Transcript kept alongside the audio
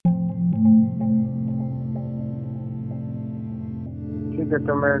ठीक है,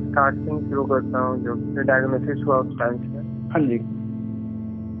 तो मैं स्टार्टिंग शुरू करता हूँ। जो डायग्नोसिस हुआ उस टाइम से। हाँ जी।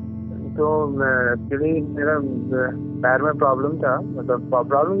 तो एक्चुअली मेरा पैर में प्रॉब्लम था, मतलब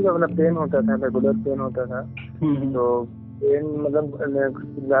प्रॉब्लम क्या, मतलब पेन होता था, रेगुलर पेन होता था। तो पेन मतलब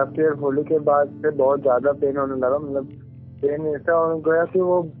लास्ट ईयर होली के बाद से बहुत ज़्यादा पेन होने लगा। मतलब पेन ऐसा हो गया कि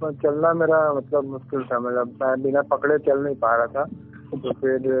वो चलना मेरा मतलब मुश्किल था, मतलब मैं बिना पकड़े चल नहीं पा रहा था। तो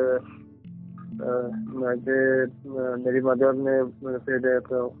फिर मुझे मेरी मदर ने फिर एक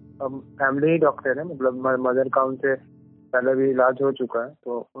फैमिली डॉक्टर है, मतलब मदर का उनसे पहले भी इलाज हो चुका है,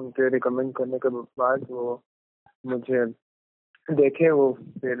 तो उनके रिकमेंड करने के बाद वो मुझे देखे। वो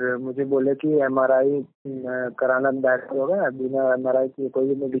फिर मुझे बोले कि एमआरआई कराना बेटर होगा, बिना एमआरआई की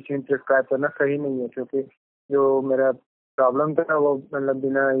कोई मेडिसिन प्रिस्क्राइब करना सही नहीं है, क्योंकि जो मेरा प्रॉब्लम था वो मतलब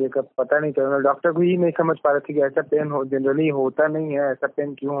बिना ये का पता नहीं चला। डॉक्टर को ही नहीं समझ पा रहे थे कि ऐसा पेन हो जनरली होता नहीं है, ऐसा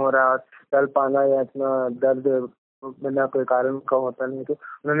पेन क्यों हो रहा है, चल पाना या इतना दर्द बिना कोई कारण का होता नहीं। तो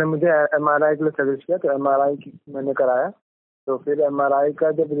उन्होंने मुझे एमआरआई के लिए सजेस्ट किया, तो एमआरआई मैंने कराया। तो फिर एमआरआई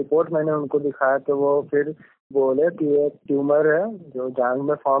का जब रिपोर्ट मैंने उनको दिखाया तो वो फिर बोले कि एक ट्यूमर है जो जांघ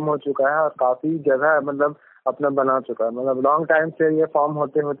में फॉर्म हो चुका है और काफ़ी जगह मतलब अपना बना चुका है, मतलब लॉन्ग टाइम से ये फॉर्म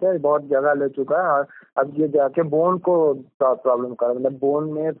होते होते बहुत जगह ले चुका है। और अब ये जाके बोन को प्रॉब्लम कर, मतलब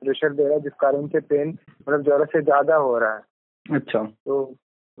बोन में प्रेशर दे रहा है, जिस कारण से पेन मतलब ज़रूरत से ज़्यादा हो रहा है। अच्छा। तो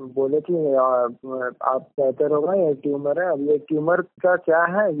बोले कि आप बेहतर होगा, ये ट्यूमर है। अब ये ट्यूमर का क्या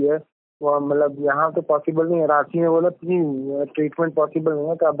है, ये वो मतलब यहाँ तो पॉसिबल नहीं है, रांची में बोला कि ट्रीटमेंट पॉसिबल नहीं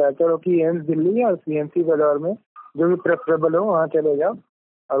है, तो आप बेहतर हो कि एम्स दिल्ली या सीएमसी वेलोर में जो भी प्रेफरेबल हो वहाँ चले जाओ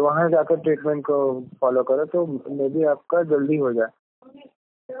और वहाँ जाकर ट्रीटमेंट को फॉलो करो, तो मे बी आपका जल्दी हो जाए।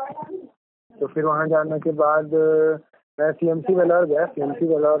 तो फिर वहाँ जाने के बाद मैं सीएमसी वेलोर गया। सीएमसी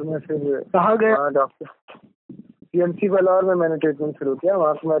वेलोर में फिर कहाँ गए? डॉक्टर सीएमसी वेलोर में मैंने ट्रीटमेंट शुरू किया।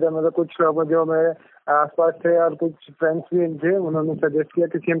 वहाँ से मेरे मतलब कुछ लोग जो मेरे आसपास थे और कुछ फ्रेंड्स भी थे, उन्होंने सजेस्ट किया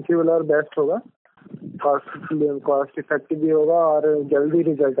कि सीएमसी वेलोर बेस्ट होगा, कॉस्ट इफेक्टिव भी होगा और जल्दी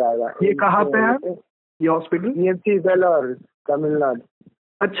रिजल्ट आएगा। ये कहाँ पे है ये हॉस्पिटल? सीएमसी वेलोर, तमिलनाडु।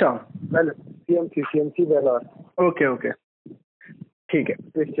 अच्छा, सीएमसी वेलोर। ओके ओके, ठीक है।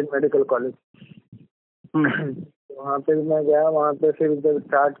 Christian medical college. वहाँ पे मैं गया, वहाँ पे फिर जब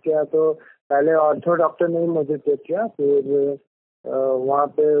स्टार्ट किया तो पहले ऑर्थो डॉक्टर ने मुझे चेक किया। फिर वहाँ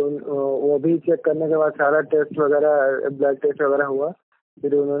पे वो भी चेक करने के बाद सारा टेस्ट वगैरह, ब्लड टेस्ट वगैरह हुआ।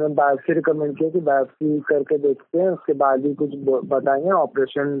 फिर उन्होंने बायोप्सी रिकमेंड किया कि बायोप्सी करके देखते हैं, उसके बाद ही कुछ बताएंगे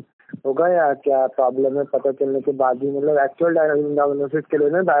ऑपरेशन होगा या क्या प्रॉब्लम है, पता चलने के बाद ही, मतलब एक्चुअल डायग्नोसिस के लिए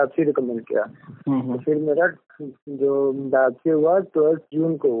उन्होंने बायोप्सी रिकमेंड किया। तो फिर मेरा जो बायोप्सी हुआ 12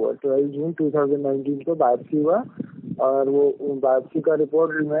 जून को हुआ, 12 जून 2019 को बायोप्सी हुआ। और वो बायोप्सी का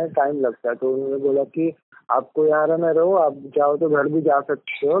रिपोर्ट में टाइम लगता है, तो उन्होंने बोला कि आपको यहाँ रहना रहो, आप चाहो तो घर भी जा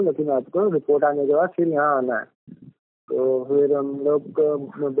सकते हो, लेकिन आपको रिपोर्ट आने के बाद फिर यहाँ आना है। तो फिर हम लोग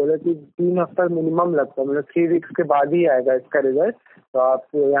बोले कि 3 हफ्ता मिनिमम लगता है, मतलब 3 वीक्स के बाद ही आएगा इसका रिजल्ट। तो आप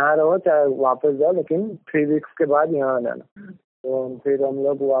यहाँ रहो चाहे वापस जाओ, लेकिन 3 वीक्स के बाद यहाँ आ जाना। तो फिर हम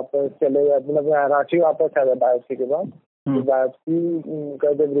लोग वापस चले गए, मतलब रांची वापस आ गए बायोप्सी के बाद। तो बायोप्सी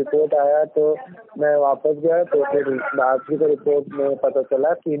का जब रिपोर्ट आया तो मैं वापस गया, तो फिर बायोप्सी का रिपोर्ट में पता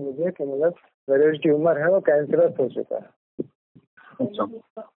चला कि मुझे कि मतलब मेरा ट्यूमर है वो कैंसरस हो चुका है। अच्छा।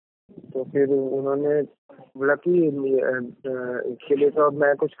 तो फिर उन्होंने बोला कि इसके लिए तो अब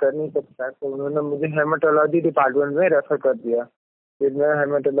मैं कुछ कर नहीं सकता, तो उन्होंने मुझे हेमाटोलॉजी डिपार्टमेंट में रेफर कर दिया। फिर मैं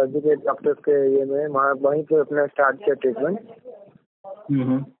हेमाटोलॉजी के डॉक्टर्स के ये में वहीं पे अपना स्टार्ट किया ट्रीटमेंट।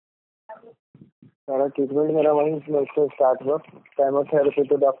 सारा ट्रीटमेंट मेरा वहीं से स्टार्ट हुआ। केमोथेरेपी,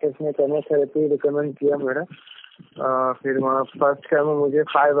 तो डॉक्टर्स ने केमोथेरेपी रिकमेंड किया मेरा। फिर वहाँ फर्स्ट केमो मुझे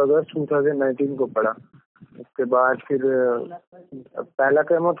 5 अगस्त 2019 को पड़ा। उसके बाद फिर पहला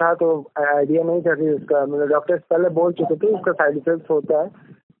केमो था तो आइडिया नहीं था कि उसका, मतलब डॉक्टर्स पहले बोल चुके थे उसका साइड इफेक्ट होता है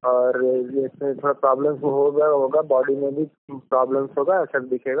और इसमें थोड़ा प्रॉब्लम्स होगा बॉडी में भी प्रॉब्लम्स होगा, असर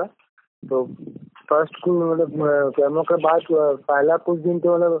दिखेगा। तो फर्स्ट को मतलब केमो के बाद पहला कुछ दिन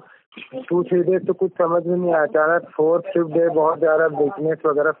तो मतलब 2-3 डेज तो कुछ समझ में नहीं आया। अचानक 4th-5th डे बहुत ज़्यादा वीकनेस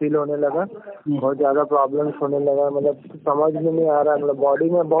वगैरह फील होने लगा, बहुत ज़्यादा प्रॉब्लम्स होने लगा, मतलब समझ में नहीं आ रहा, मतलब बॉडी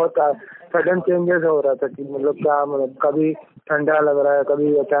में बहुत सडन चेंजेस हो रहा था कि मतलब क्या, मतलब कभी ठंडा लग रहा है,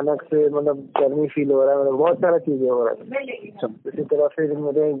 कभी अचानक से मतलब गर्मी फील हो रहा है, मतलब बहुत सारा चीज़ें हो रहा है। इसी तरह फिर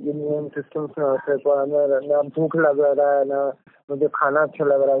मेरे इम्यून सिस्टम ना भूख लग रहा है, ना मुझे खाना अच्छा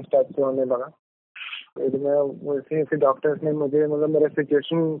लग रहा है, इस टाइप से होने लगा। फिर मैं उसी डॉक्टर्स ने मुझे मतलब मेरा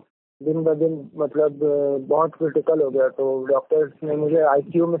सिचुएशन दिन ब दिन मतलब बहुत क्रिटिकल हो गया, तो डॉक्टर्स ने मुझे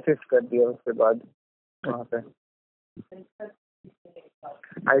आईसीयू में शिफ्ट कर दिया। उसके बाद वहाँ पे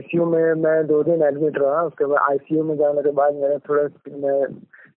आईसीयू में मैं 2 दिन एडमिट रहा। उसके बाद आईसीयू में जाने के बाद मेरा थोड़ा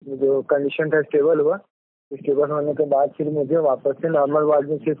जो कंडीशन था स्टेबल हुआ। स्टेबल होने के बाद फिर मुझे वापस से नॉर्मल वार्ड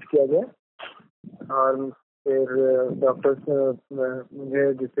में शिफ्ट किया गया। और फिर डॉक्टर्स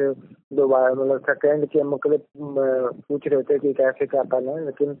मुझे जैसे दोबारा मतलब सेकेंड केमो के लिए पूछ रहे थे कि कैसे क्या करना है,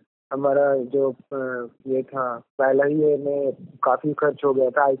 लेकिन हमारा जो ये था पहला ही ये में काफ़ी खर्च हो गया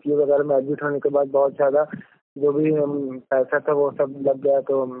था। आईसीयू वगैरह में एडमिट होने के बाद बहुत ज़्यादा जो भी पैसा था वो सब लग गया,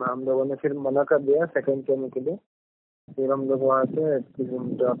 तो हम लोगों ने फिर मना कर दिया सेकेंड केमो के लिए। फिर हम लोग वहाँ से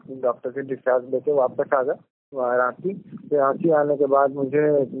डॉक्टर से डिस्चार्ज लेके वापस आ गए वहाँ रांची। फिर रांची आने के बाद मुझे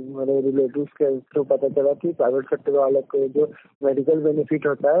मेरे रिलेटिव्स के थ्रू पता चला कि प्राइवेट सेक्टर वाले को जो मेडिकल बेनिफिट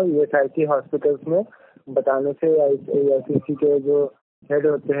होता है ये ईएसआईसी हॉस्पिटल्स में बताने से आईसीसी के जो हेड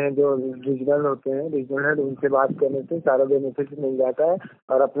होते हैं, जो रीजनल हेड, उनसे बात करने से सारा बेनिफिट मिल जाता है।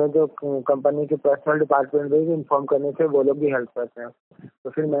 और अपने जो कंपनी के पर्सनल डिपार्टमेंट में भी इन्फॉर्म करने से वो लोग भी हेल्प करते हैं। तो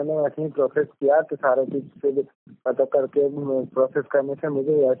फिर मैंने ऐसे ही प्रोसेस किया, तो सारा चीज़ फिर पता करके प्रोसेस करने से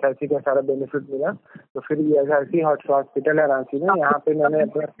मुझे ईएसआईसी का सारा बेनिफिट मिला। तो फिर ईएसआईसी हॉस्पिटल है रांची में, यहाँ पे मैंने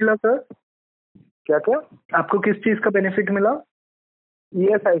मिला सर? क्या क्या आपको किस चीज़ का बेनिफिट मिला?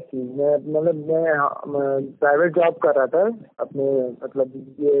 ईएसआईसी मैं प्राइवेट जॉब कर रहा था अपने मतलब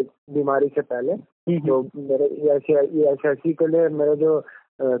ये बीमारी से पहले। तो मेरे ईएसआईसी के लिए मेरे जो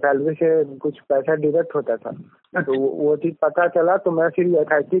सैलरी से कुछ पैसा डिडक्ट होता था। तो वो चीज़ पता चला, तो मैं फिर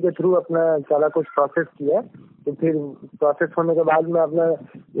ईएसआईसी के थ्रू अपना सारा कुछ प्रोसेस किया। तो फिर प्रोसेस होने के बाद मैं अपना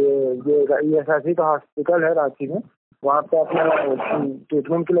ये ईएसआईसी का हॉस्पिटल है रांची में, वहाँ पे अपना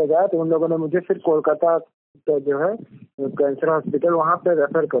ट्रीटमेंट के लिए गया। तो उन लोगों ने मुझे फिर कोलकाता तो जो है कैंसर हॉस्पिटल वहाँ पे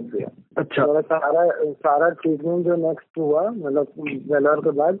रेफर कर दिया। अच्छा। मेरा सारा ट्रीटमेंट जो नेक्स्ट हुआ मतलब वेलर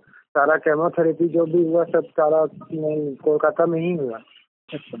के बाद सारा केमोथेरेपी जो भी हुआ सब सारा कोलकाता में ही हुआ।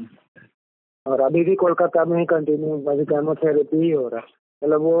 अच्छा। और अभी भी कोलकाता में ही कंटिन्यू अभी केमोथेरेपी ही हो रहा है।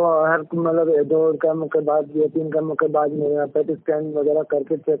 मतलब वो हर मतलब 2 केमो के बाद या 3 केमो के बाद में यहाँ पेट स्कैन वगैरह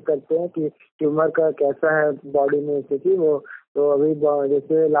करके चेक करते हैं कि ट्यूमर का कैसा है बॉडी में स्थिति। वो तो अभी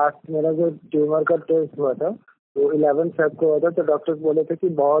जैसे लास्ट मेरा जो ट्यूमर का टेस्ट हुआ था वो 11 फेब को हुआ था। तो डॉक्टर्स बोले थे कि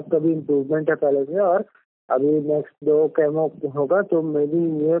बहुत अभी इम्प्रूवमेंट है पहले से, और अभी नेक्स्ट 2 केमो होगा तो मे बी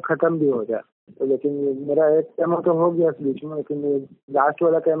ये ख़त्म भी हो जाए। तो लेकिन मेरा 1 केमो तो हो गया इस बीच में, लेकिन लास्ट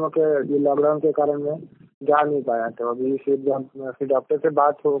वाला केमो के ये लॉकडाउन के कारण मैं जा नहीं पाया। तो अभी फिर डॉक्टर से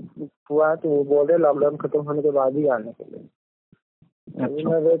बात हुआ तो वो बोल रहे लॉकडाउन खत्म होने के बाद ही आने के लिए। अभी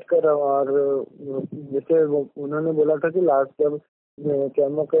मैं वेट कर रहा हूँ। और जैसे उन्होंने बोला था कि लास्ट जब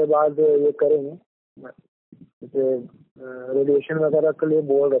केमो के बाद ये करेंगे जैसे रेडिएशन वगैरह के लिए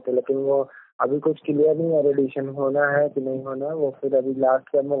बोल रहे थे, लेकिन वो अभी कुछ क्लियर नहीं है रेडिएशन होना है कि नहीं होना है। वो फिर अभी लास्ट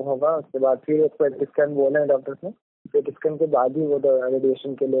केमो होगा, उसके बाद फिर एक पेट स्कैन बोले हैं डॉक्टर्स ने। पेट स्कैन के बाद ही वो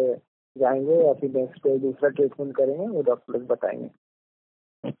रेडिएशन के लिए जाएंगे या फिर नेक्स्ट कोई दूसरा ट्रीटमेंट करेंगे, वो डॉक्टर्स बताएंगे।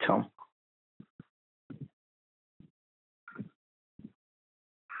 अच्छा।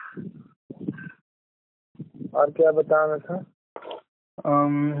 और क्या बताना था?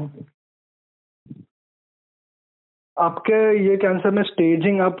 आपके ये कैंसर में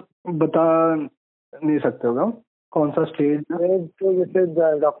स्टेजिंग आप बता नहीं सकते होगा कौन सा स्टेज है? तो जैसे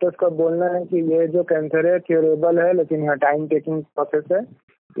डॉक्टर्स का बोलना है कि ये जो कैंसर है क्यूरेबल है, लेकिन यहाँ टाइम टेकिंग प्रोसेस है।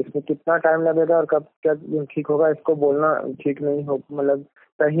 इसमें कितना टाइम लगेगा और कब क्या ठीक होगा इसको बोलना ठीक नहीं हो, मतलब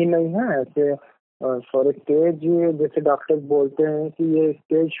सही नहीं है ऐसे। फॉर स्टेज जैसे डॉक्टर्स बोलते हैं कि ये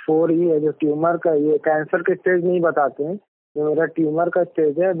स्टेज 4 ही है जो ट्यूमर का, ये कैंसर के स्टेज नहीं बताते हैं। जो मेरा ट्यूमर का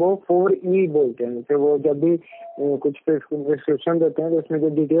स्टेज है वो 4E बोलते हैं। जैसे वो जब भी कुछ प्रिस्क्रिप्शन देते हैं तो उसमें जो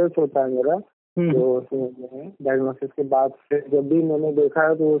डिटेल्स होता है मेरा तो डायग्नोसिस के बाद फिर जब भी मैंने देखा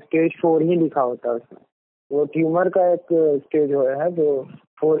है तो वो स्टेज 4 ही लिखा होता है उसमें। वो ट्यूमर का एक स्टेज है जो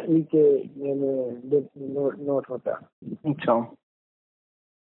 4E के नोट होता है। अच्छा।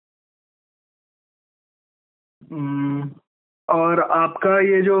 और आपका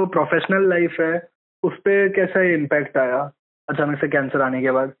ये जो प्रोफेशनल लाइफ है उस पर कैसा इम्पैक्ट आया अचानक से कैंसर आने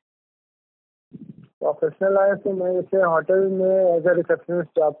के बाद? प्रोफेशनल लाइफ में मैं जैसे होटल में एज अ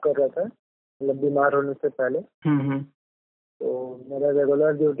रिसेप्शनिस्ट जॉब कर रहा था, मतलब बीमार होने से पहले। तो मेरा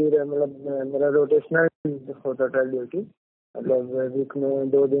रेगुलर ड्यूटी मतलब मेरा रोटेशनल होता था ड्यूटी, मतलब वीक में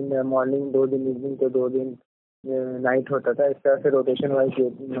 2 दिन मॉर्निंग, 2 दिन इवनिंग, तो 2 दिन नाइट होता था। इस तरह से रोटेशन वाइज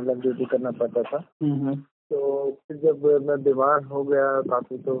मतलब ड्यूटी करना पड़ता था। तो फिर जब मैं बीमार हो गया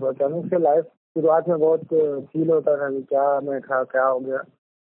काफ़ी, तो अचानक से लाइफ शुरुआत में बहुत फील होता था कि क्या मैं था, क्या हो गया।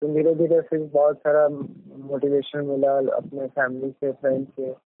 तो धीरे धीरे फिर बहुत सारा मोटिवेशन मिला अपने फैमिली से, फ्रेंड्स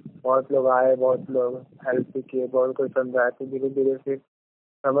से। बहुत लोग आए, बहुत लोग हेल्प भी किए, बहुत कोई समझाया। तो धीरे धीरे फिर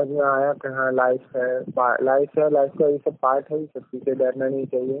समझ में आया कि हाँ लाइफ है, लाइफ का ये सब पार्ट है, सब चीज़ें डरना नहीं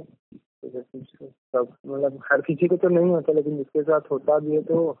चाहिए। सब मतलब हर किसी को तो नहीं होता, लेकिन जिसके साथ होता भी है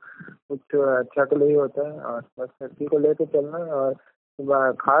तो कुछ अच्छा तो नहीं होता है। और बस सच्ची को लेकर चलना है और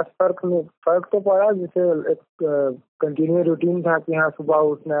खास फर्क तो पड़ा, जैसे एक कंटिन्यू रूटीन था कि हाँ सुबह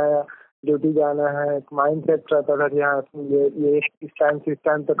उठना है, ड्यूटी जाना है, एक माइंड सेट रहता था कि हाँ ये इस टाइम से इस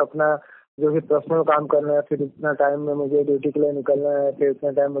टाइम तक अपना जो भी पर्सनल काम करना है, फिर इतना टाइम में मुझे ड्यूटी के लिए निकलना है, फिर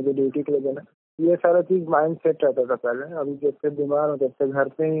इतना टाइम मुझे ड्यूटी के लिए देना, ये सारा चीज़ माइंड सेट रहता था पहले। अभी जब से बीमार हूँ तब से घर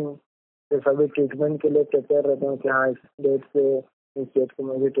पे ही हूँ, फिर सभी ट्रीटमेंट के लिए प्रिपेयर रहता हूँ कि हाँ इस डेट से इस डेट को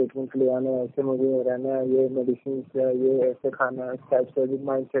मुझे ट्रीटमेंट के लिए आना है, ऐसे मुझे रहना है, ये मेडिसिन है, ये ऐसे खाना है, इस टाइप से भी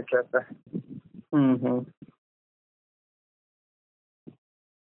माइंड सेट रहता है। हम्म।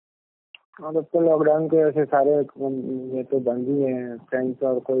 और अब तो लॉकडाउन के ऐसे सारे ये तो बंद ही हैं, फ्रेंड्स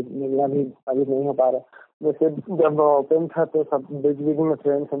और कोई मिलना भी अभी नहीं हो पा रहा। जैसे जब ओपन था तो सब बीच बीच में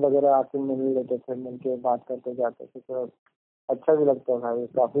फ्रेंड्स वगैरह आके मिल लेते थे, मिल के बात करते जाते थे, तो अच्छा भी लगता था। ये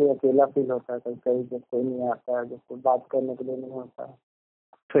काफी अकेला फील होता है कहीं कहीं जब कोई नहीं आता है, जब कोई बात करने के लिए नहीं होता है।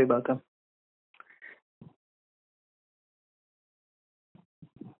 सही बात है।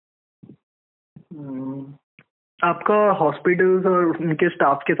 आपका हॉस्पिटल्स और उनके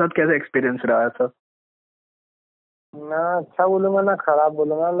स्टाफ के साथ कैसा एक्सपीरियंस रहा है सर? ना अच्छा बोलूंगा ना खराब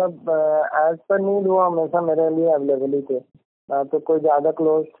बोलूंगा, मतलब एज पर नीड वो हमेशा मेरे लिए अवेलेबल ही थे। ना तो कोई ज्यादा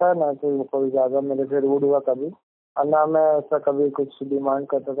क्लोज था, ना तो कोई ज्यादा मेरे से रूड हुआ कभी, और ना मैं ऐसा कभी कुछ डिमांड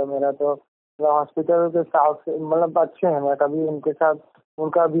करता था। मेरा तो हॉस्पिटल के स्टाफ से मतलब अच्छे हैं, मैं कभी उनके साथ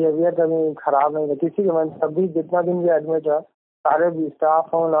उनका बिहेवियर कभी खराब नहीं था किसी के। मैं कभी जितना दिन भी एडमिट रहा, सारे भी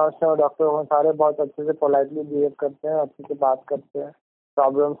स्टाफ हो, नर्स हो, डॉक्टर हो, सारे बहुत अच्छे से पोलाइटली बिहेव करते हैं, अच्छे से बात करते हैं,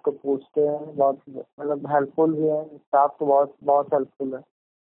 प्रॉब्लम्स को पूछते हैं, बहुत मतलब हेल्पफुल भी है। स्टाफ तो बहुत बहुत हेल्पफुल है।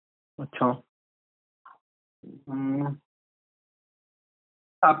 अच्छा। हम्म,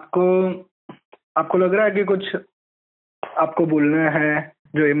 आपको आपको लग रहा है कि कुछ आपको बोलना है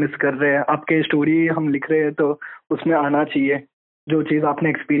जो ये मिस कर रहे हैं? आपके स्टोरी हम लिख रहे हैं तो उसमें आना चाहिए जो चीज़ आपने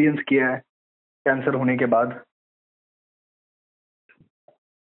एक्सपीरियंस किया है कैंसर होने के बाद।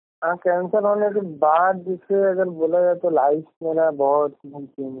 हाँ, कैंसर होने के बाद जिसे अगर बोला जाए तो लाइफ मेरा बहुत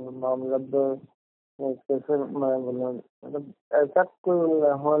मतलब कैसे मैं बोलूँ, मतलब ऐसा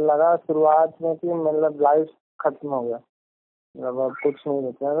कोई हो लगा शुरुआत में कि मतलब लाइफ खत्म हो गया, मतलब अब कुछ नहीं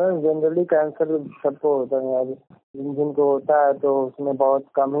बचा। जनरली कैंसर सबको होता है, अब जिनको होता है तो उसमें बहुत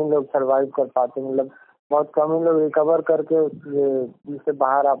कम ही लोग सरवाइव कर पाते हैं, मतलब बहुत कम ही लोग रिकवर करके इससे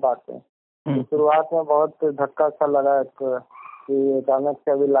बाहर आ पाते हैं। तो शुरुआत में बहुत धक्का सा लगा कि अचानक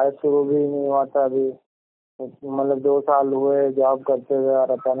से अभी लाइफ शुरू भी नहीं हुआ था, अभी मतलब 2 साल हुए जॉब करते हुए,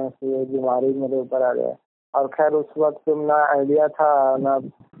 और अचानक से ये बीमारी मेरे ऊपर आ गया। और खैर उस वक्त ना आइडिया था, ना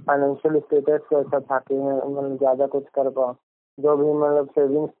फाइनेंशियल स्टेटस ऐसा था कि मैं मतलब ज़्यादा कुछ कर पाऊँ। जो भी मतलब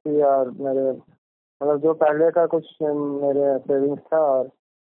सेविंग्स थी और मेरे मतलब जो पहले का कुछ मेरे सेविंग्स था, और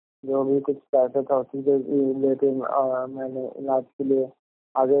जो भी कुछ पैसा था उसी के लेके मैंने इलाज के लिए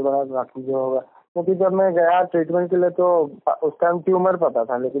आगे बढ़ा, बाकी जो होगा। क्योंकि जब मैं गया ट्रीटमेंट के लिए तो उस टाइम ट्यूमर पता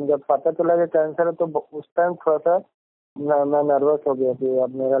था, लेकिन जब पता चला कि कैंसर है तो उस टाइम थोड़ा सा मैं नर्वस हो गया कि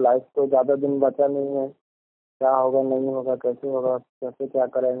अब मेरा लाइफ तो ज़्यादा दिन बचा नहीं है, क्या होगा नहीं होगा, कैसे होगा, कैसे क्या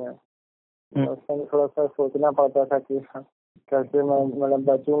करेंगे। उस टाइम थोड़ा सा सोचना पड़ता था कि कैसे मैं मतलब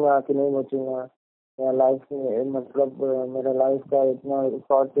बचूंगा कि नहीं बचूंगा, या लाइफ में मतलब मेरा लाइफ का इतना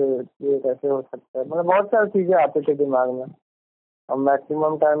शॉर्ट ये कैसे हो सकता है, मतलब बहुत सारी चीज़ें आती थी दिमाग में। और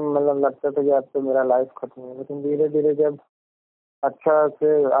मैक्सिमम टाइम मतलब लगता था कि अब तो मेरा लाइफ खत्म है। लेकिन धीरे धीरे जब अच्छा से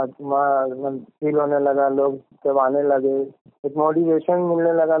आत्मा फील होने लगा, लोग जब आने लगे, एक मोटिवेशन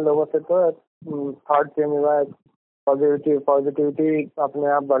मिलने लगा लोगों से, तो थॉट चेंज हुआ, पॉजिटिविटी अपने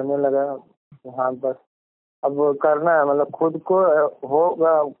आप बढ़ने लगा। हाँ बस अब करना है, मतलब खुद को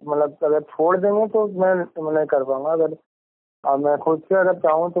होगा, मतलब अगर छोड़ देंगे तो मैं नहीं कर पाऊंगा। अगर और मैं खुद से अगर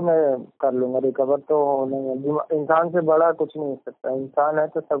चाहूँ तो मैं कर लूंगा, रिकवर तो होने में इंसान से बड़ा कुछ नहीं हो सकता। इंसान है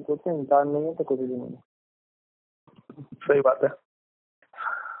तो सब कुछ है, इंसान नहीं है तो कुछ भी नहीं। सही बात है।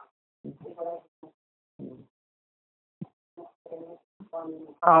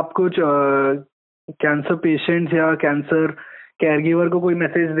 आप कुछ कैंसर पेशेंट्स या कैंसर केयरगिवर को कोई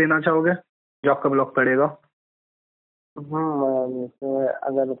मैसेज देना चाहोगे जो आपका ब्लॉग पड़ेगा?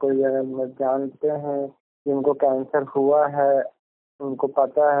 अगर कोई अगर जानते हैं कि उनको कैंसर हुआ है, उनको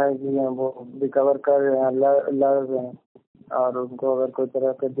पता है कि वो रिकवर कर रहे हैं, लड़ रहे हैं, और उनको अगर कोई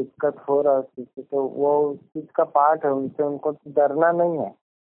तरह की दिक्कत हो रहा है उस चीज़ से, तो वो उस चीज़ का पार्ट है, उनसे उनको डरना नहीं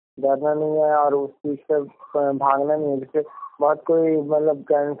है, और उस चीज़ से भागना नहीं है। जैसे बहुत कोई मतलब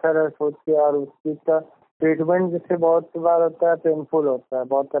कैंसर है सोच के, और उस चीज़ का ट्रीटमेंट जिससे बहुत बार होता है पेनफुल होता है,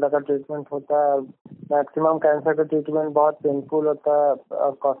 बहुत तरह का ट्रीटमेंट होता है। मैक्सिमम कैंसर का ट्रीटमेंट बहुत पेनफुल होता है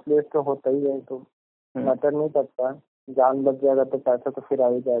और कॉस्टली तो होता ही है, तो मैटर नहीं करता है। जान बच जाएगा तो पैसा तो फिर आ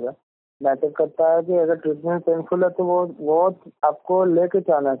ही जाएगा। मैटर करता है कि अगर ट्रीटमेंट पेनफुल है तो वो आपको लेके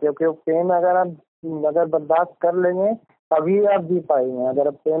जाना चाहिए, क्योंकि पेन अगर आप बर्दाश्त कर लेंगे तभी आप जी पाएंगे। अगर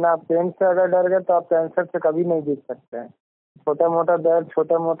आप पेन से अगर डर गए तो आप कैंसर से कभी नहीं जीत सकते हैं। छोटा मोटा दर्द,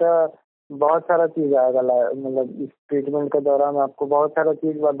 छोटा मोटा बहुत सारा चीज आएगा, मतलब इस ट्रीटमेंट के दौरान आपको बहुत सारा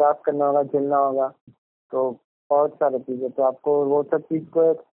चीज बर्दाश्त करना होगा, झेलना होगा। तो बहुत सारी चीजें, तो आपको वो सब चीज को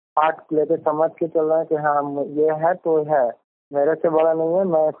एक पार्ट लेके समझ के चलना है कि हाँ ये है तो है, मेरे से बड़ा नहीं है,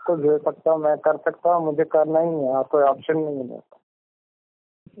 मैं इसको झेल सकता हूँ, मैं कर सकता हूँ, मुझे करना ही है और कोई ऑप्शन नहीं है।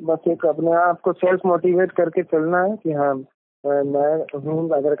 बस एक अपने आप को सेल्फ मोटिवेट करके चलना है कि हाँ मैं हूँ,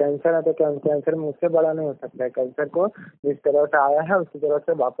 अगर कैंसर है तो कैंसर मुझसे बड़ा नहीं हो सकता है। कैंसर को जिस तरह से आया है उसी तरह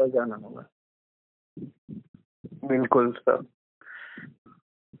से वापस जाना होगा। बिल्कुल सर।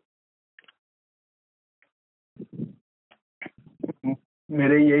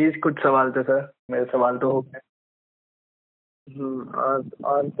 मेरे यही कुछ सवाल थे सर, मेरे सवाल तो हो गए।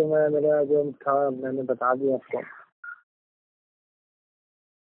 और तो मैं, मेरा जो था मैंने बता दिया आपको।